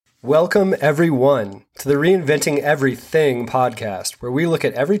Welcome, everyone, to the Reinventing Everything podcast, where we look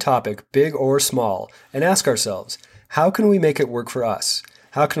at every topic, big or small, and ask ourselves, how can we make it work for us?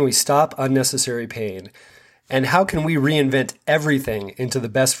 How can we stop unnecessary pain? And how can we reinvent everything into the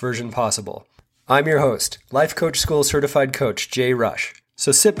best version possible? I'm your host, Life Coach School Certified Coach Jay Rush.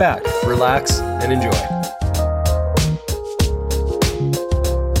 So sit back, relax, and enjoy.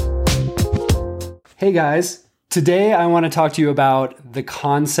 Hey guys. Today, I want to talk to you about the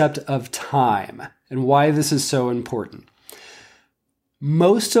concept of time and why this is so important.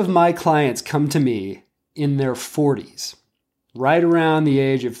 Most of my clients come to me in their 40s, right around the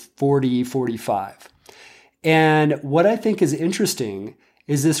age of 40, 45. And what I think is interesting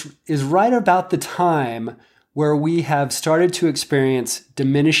is this is right about the time where we have started to experience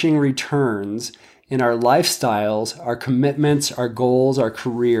diminishing returns in our lifestyles, our commitments, our goals, our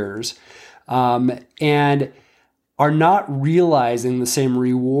careers, and are not realizing the same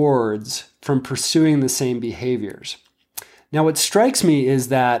rewards from pursuing the same behaviors. Now, what strikes me is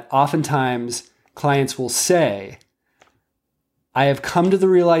that oftentimes clients will say, I have come to the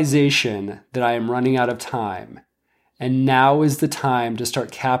realization that I am running out of time, and now is the time to start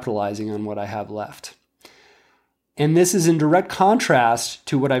capitalizing on what I have left. And this is in direct contrast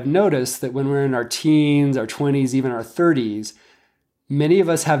to what I've noticed that when we're in our teens, our 20s, even our 30s, many of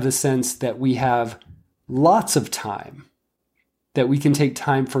us have the sense that we have lots of time, that we can take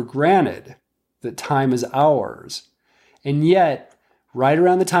time for granted, that time is ours. And yet, right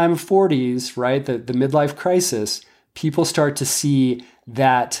around the time of 40s, right, the midlife crisis, people start to see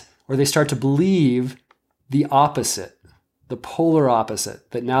that, or they start to believe the opposite, the polar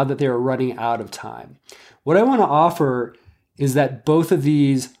opposite, that now that they are running out of time. What I want to offer is that both of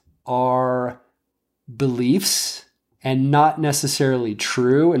these are beliefs and not necessarily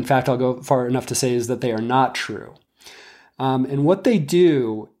true. In fact, I'll go far enough to say is that they are not true. And what they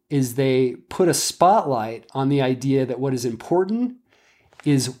do is they put a spotlight on the idea that what is important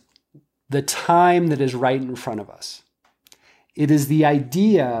is the time that is right in front of us. It is the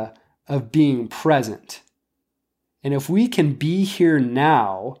idea of being present. And if we can be here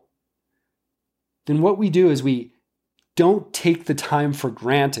now, then what we do is we don't take the time for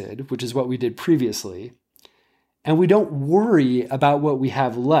granted, which is what we did previously, and we don't worry about what we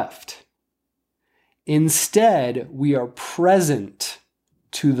have left. Instead, we are present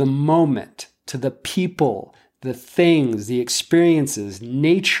to the moment, to the people, the things, the experiences,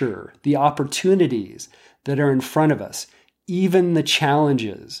 nature, the opportunities that are in front of us, even the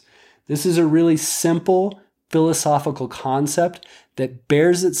challenges. This is a really simple philosophical concept that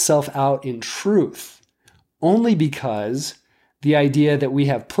bears itself out in truth, only because the idea that we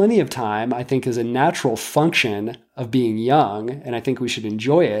have plenty of time, I think, is a natural function of being young, and I think we should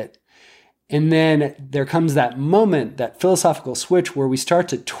enjoy it. And then there comes that moment, that philosophical switch where we start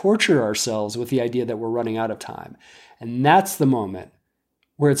to torture ourselves with the idea that we're running out of time. And that's the moment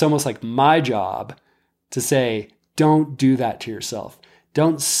where it's almost like my job to say, don't do that to yourself.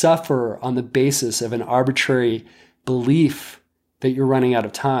 Don't suffer on the basis of an arbitrary belief that you're running out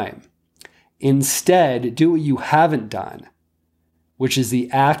of time. Instead, do what you haven't done, which is the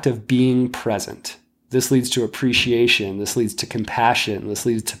act of being present. This leads to appreciation. This leads to compassion. This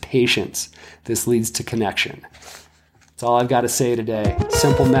leads to patience. This leads to connection. That's all I've got to say today.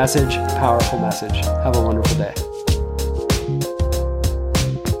 Simple message, powerful message. Have a wonderful day.